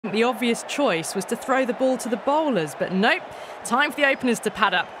The obvious choice was to throw the ball to the bowlers, but nope, time for the openers to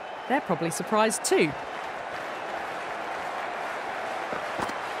pad up. They're probably surprised too.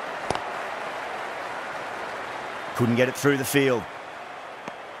 Couldn't get it through the field.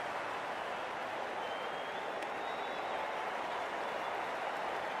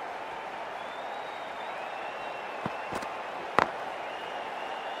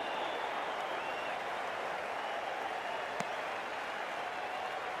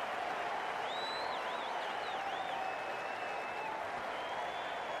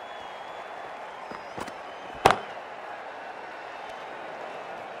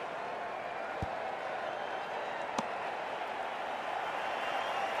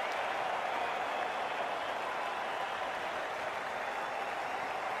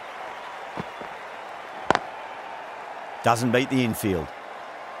 Doesn't beat the infield.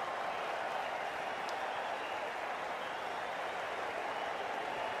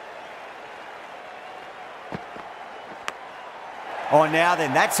 Oh, now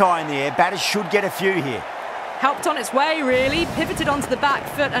then, that's high in the air. Batters should get a few here. Helped on its way, really. Pivoted onto the back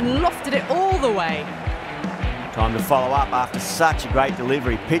foot and lofted it all the way. Time to follow up after such a great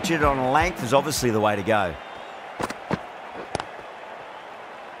delivery. Pitch it on a length is obviously the way to go.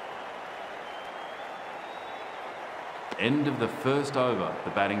 End of the first over.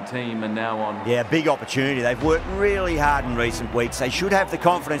 The batting team are now on. Yeah, big opportunity. They've worked really hard in recent weeks. They should have the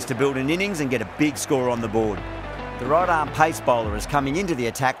confidence to build an innings and get a big score on the board. The right-arm pace bowler is coming into the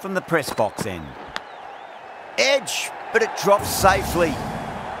attack from the press box end. Edge, but it drops safely.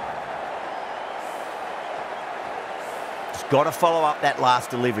 Just got to follow up that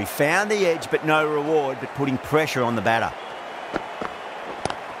last delivery. Found the edge, but no reward, but putting pressure on the batter.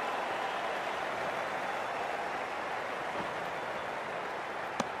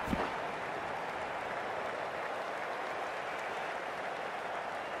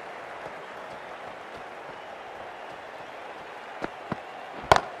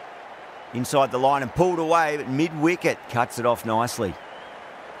 Inside the line and pulled away, but mid-wicket cuts it off nicely.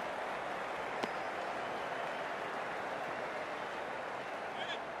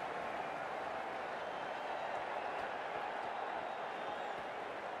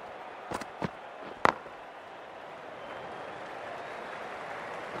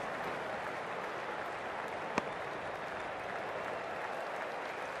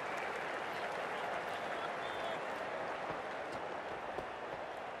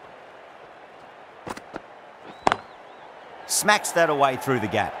 Smacks that away through the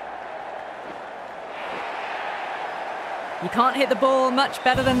gap. You can't hit the ball much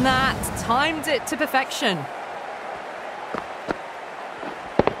better than that. Timed it to perfection.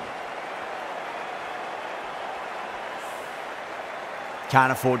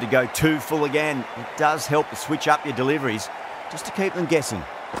 Can't afford to go too full again. It does help to switch up your deliveries, just to keep them guessing.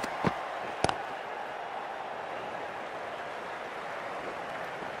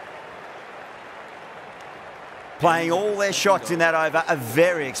 Playing all their shots in that over, a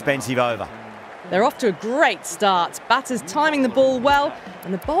very expensive over. They're off to a great start. Batters timing the ball well,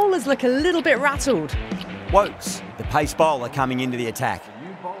 and the bowlers look a little bit rattled. Wokes, the pace bowler, coming into the attack. A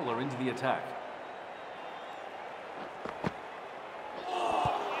new bowler into the attack.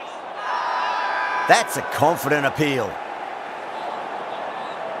 That's a confident appeal.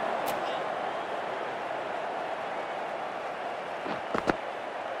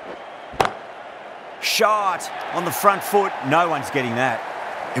 Shot on the front foot. No one's getting that.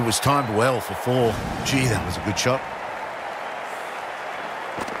 It was timed well for 4. Gee, that was a good shot.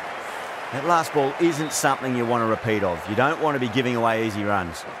 That last ball isn't something you want to repeat of. You don't want to be giving away easy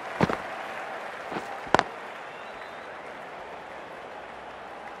runs.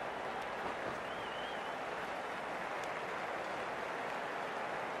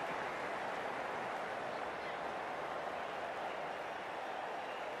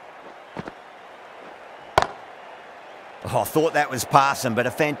 Oh, I thought that was passing, but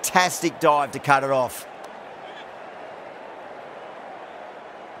a fantastic dive to cut it off.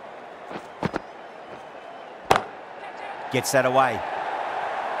 Gets that away.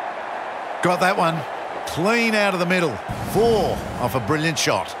 Got that one. Clean out of the middle. 4 off a brilliant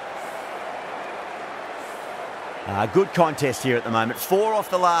shot. Good contest here at the moment. 4 off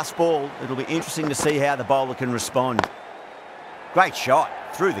the last ball. It'll be interesting to see how the bowler can respond. Great shot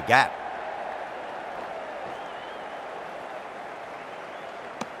through the gap.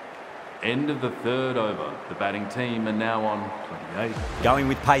 End of the third over. The batting team are now on 28. Going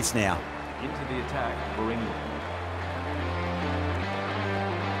with pace now. Into the attack for England.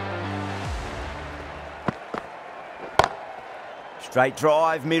 Straight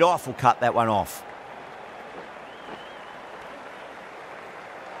drive, mid-off will cut that one off.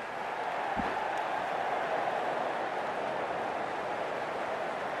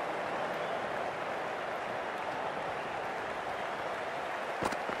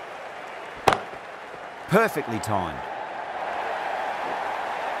 perfectly timed.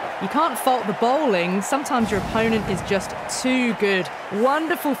 You can't fault the bowling. Sometimes your opponent is just too good.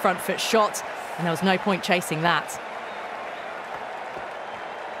 Wonderful front foot shot, and there was no point chasing that.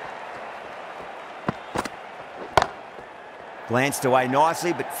 Glanced away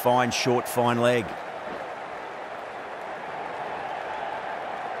nicely, but fine short, fine leg.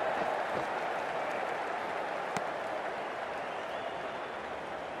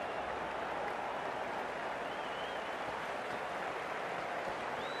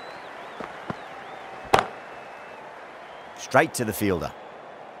 Straight to the fielder.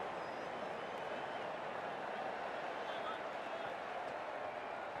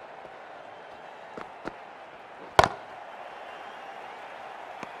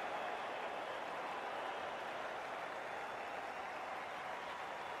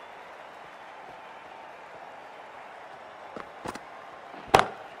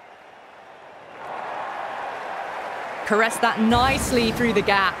 Caressed that nicely through the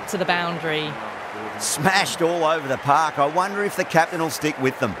gap to the boundary. Smashed all over the park. I wonder if the captain will stick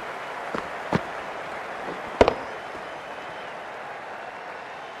with them.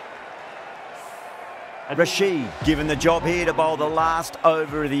 Rashid given the job here to bowl the last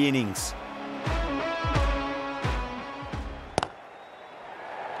over of the innings.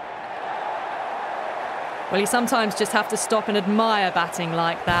 Well, you sometimes just have to stop and admire batting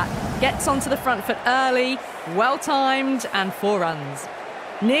like that. Gets onto the front foot early, well timed, and 4 runs.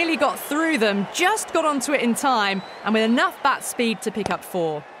 Nearly got through them, just got onto it in time, and with enough bat speed to pick up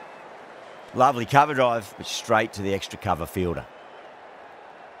 4. Lovely cover drive, but straight to the extra cover fielder.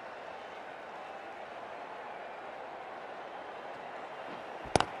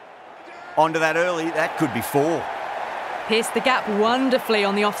 Onto that early, that could be 4. Pierced the gap wonderfully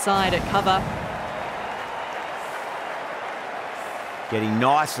on the offside at cover. Getting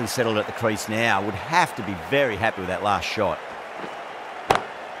nicely settled at the crease now. Would have to be very happy with that last shot.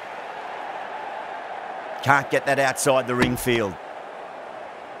 Can't get that outside the ring field.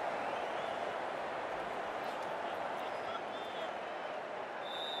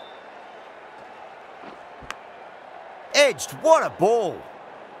 Edged, what a ball.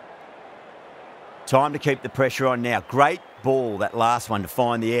 Time to keep the pressure on now. Great ball, that last one, to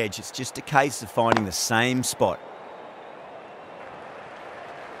find the edge. It's just a case of finding the same spot.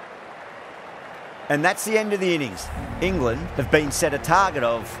 And that's the end of the innings. England have been set a target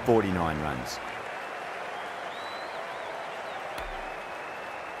of 49 runs.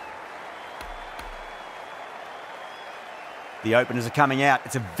 The openers are coming out.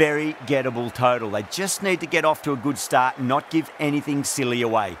 It's a very gettable total. They just need to get off to a good start and not give anything silly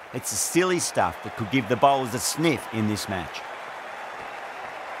away. It's the silly stuff that could give the bowlers a sniff in this match.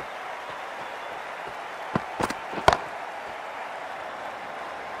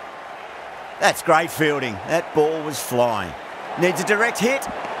 That's great fielding. That ball was flying. Needs a direct hit.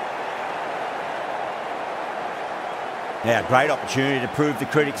 Now, great opportunity to prove the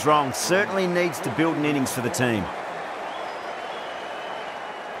critics wrong. Certainly needs to build an innings for the team.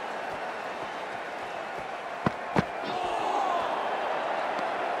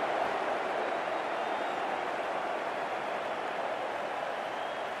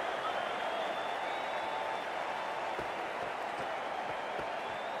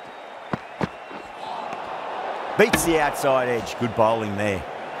 Beats the outside edge. Good bowling there.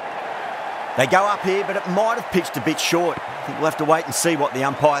 They go up here, but it might have pitched a bit short. I think we'll have to wait and see what the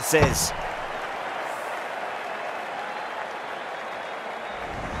umpire says.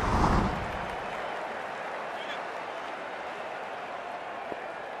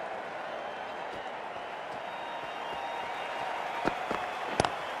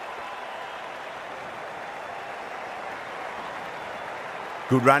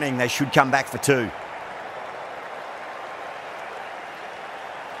 Good running. They should come back for 2.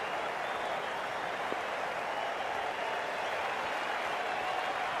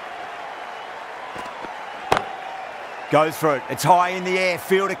 Goes for it. It's high in the air.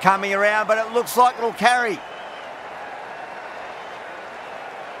 Fielder coming around, but it looks like it'll carry.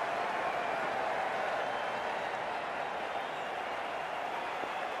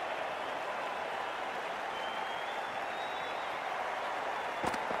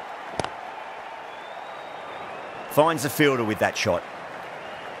 Finds the fielder with that shot.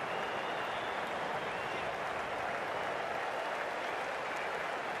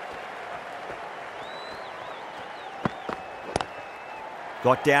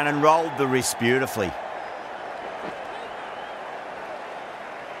 Got down and rolled the wrist beautifully.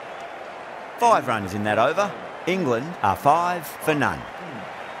 5 runs in that over. England are 5 for none.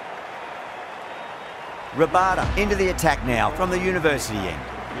 Rabada into the attack now from the university end.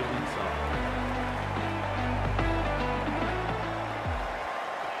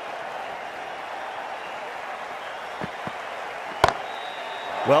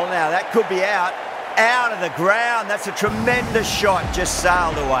 Well, now, that could be out. Out of the ground. That's a tremendous shot. Just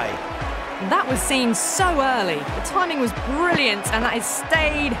sailed away. That was seen so early. The timing was brilliant, and that is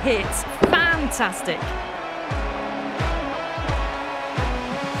stayed hit. Fantastic.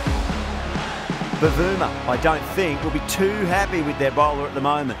 Bavuma, I don't think, will be too happy with their bowler at the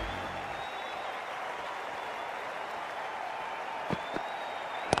moment.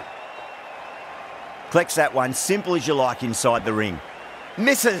 Collects that one, simple as you like, inside the ring.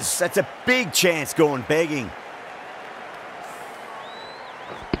 Misses. That's a big chance gone begging.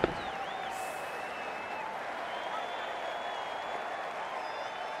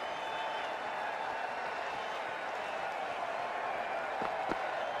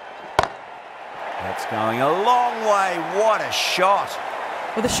 That's going a long way. What a shot.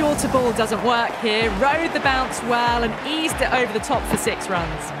 Well, the shorter ball doesn't work here. Rode the bounce well and eased it over the top for 6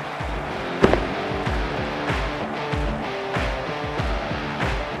 runs.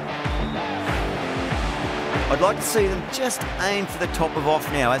 I'd like to see them just aim for the top of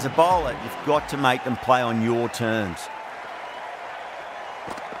off now. As a bowler, you've got to make them play on your terms.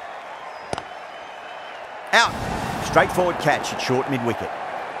 Out. Straightforward catch at short mid-wicket.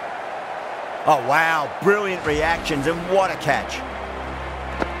 Oh, wow. Brilliant reactions, and what a catch.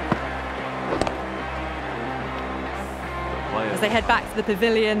 As they head back to the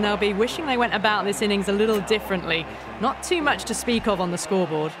pavilion, they'll be wishing they went about this innings a little differently. Not too much to speak of on the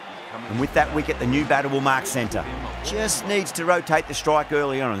scoreboard. And with that wicket, the new batter will mark centre. Just needs to rotate the strike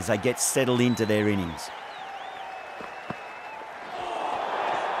early on as they get settled into their innings.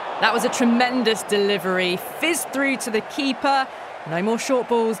 That was a tremendous delivery. Fizzed through to the keeper. No more short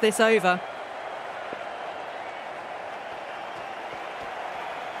balls this over.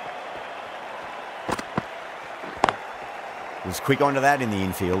 Was quick onto that in the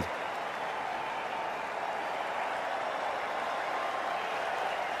infield.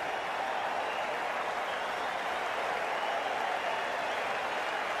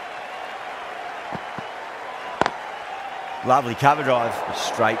 Lovely cover drive,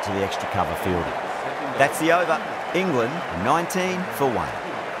 straight to the extra cover field. That's the over. England 19 for 1.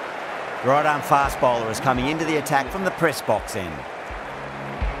 Right arm fast bowler is coming into the attack from the press box end.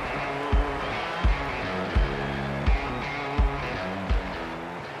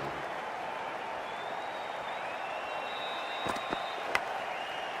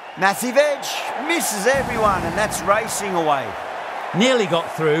 Massive edge, misses everyone, and that's racing away. Nearly got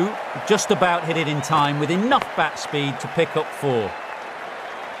through, just about hit it in time with enough bat speed to pick up 4.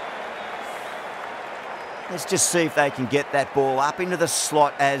 Let's just see if they can get that ball up into the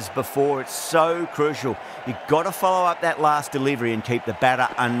slot as before. It's so crucial. You've got to follow up that last delivery and keep the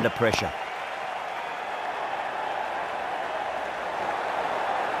batter under pressure.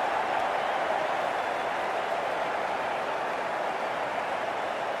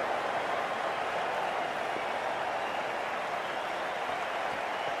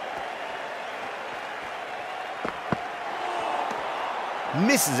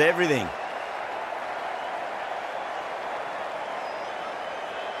 Misses everything.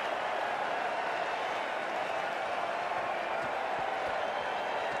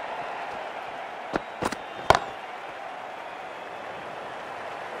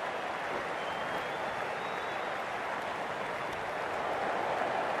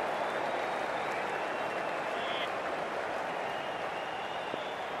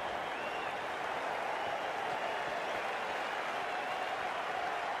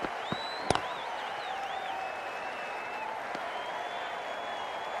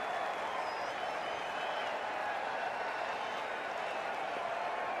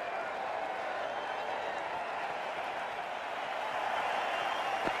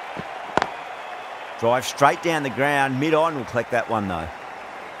 Drive straight down the ground, mid-on, will collect that one though.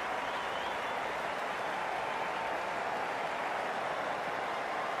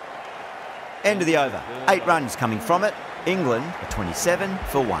 End of the over. 8 runs coming from it. England are 27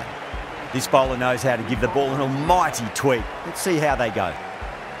 for 1. This bowler knows how to give the ball an almighty tweak. Let's see how they go.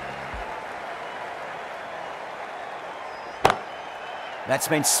 That's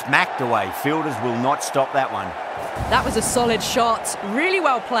been smacked away. Fielders will not stop that one. That was a solid shot, really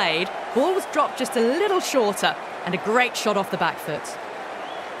well played. Ball was dropped just a little shorter, and a great shot off the back foot.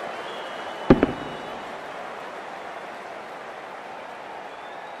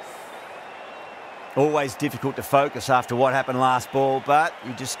 Always difficult to focus after what happened last ball, but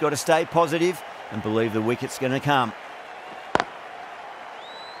you just got to stay positive and believe the wicket's going to come.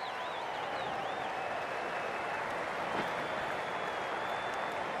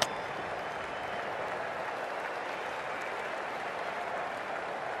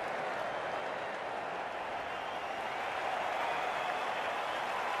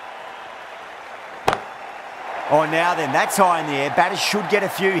 Oh, now then, that's high in the air. Batters should get a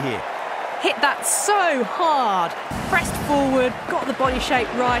few here. Hit that so hard. Pressed forward, got the body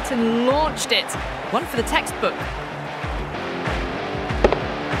shape right and launched it. One for the textbook.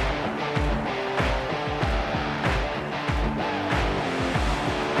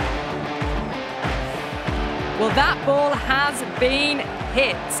 Well, that ball has been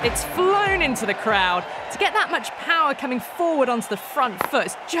hit. It's flown into the crowd. To get that much power coming forward onto the front foot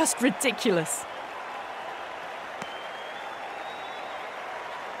is just ridiculous.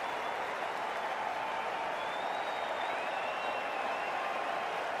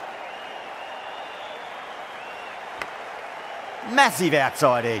 Massive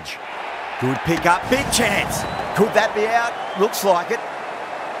outside edge. Good pick up, big chance. Could that be out? Looks like it.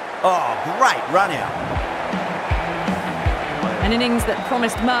 Oh, great run out. An innings that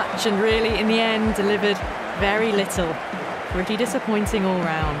promised much and really, in the end, delivered very little. Pretty disappointing all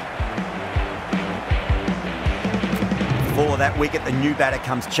round. For that wicket, the new batter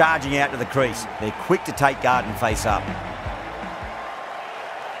comes charging out to the crease. They're quick to take guard and face up.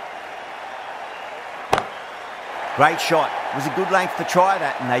 Great shot. It was a good length to try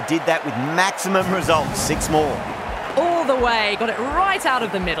that, and they did that with maximum results. 6 more. All the way, got it right out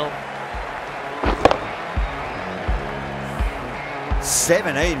of the middle.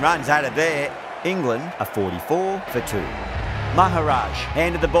 17 runs out of there. England are 44 for 2. Maharaj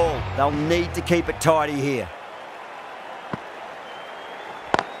handed the ball. They'll need to keep it tidy here.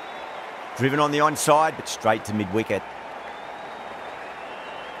 Driven on the onside, but straight to mid-wicket.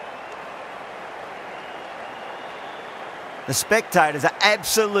 The spectators are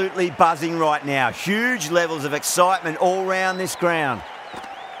absolutely buzzing right now. Huge levels of excitement all round this ground.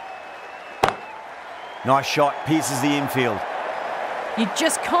 Nice shot, pierces the infield. You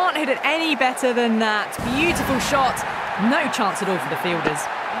just can't hit it any better than that. Beautiful shot. No chance at all for the fielders.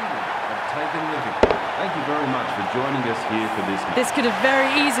 Thank you very much for joining us here for this match. This could have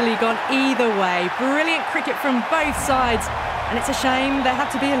very easily gone either way. Brilliant cricket from both sides. And it's a shame there had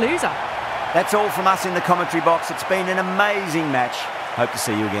to be a loser. That's all from us in the commentary box. It's been an amazing match. Hope to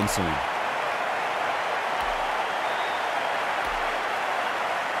see you again soon.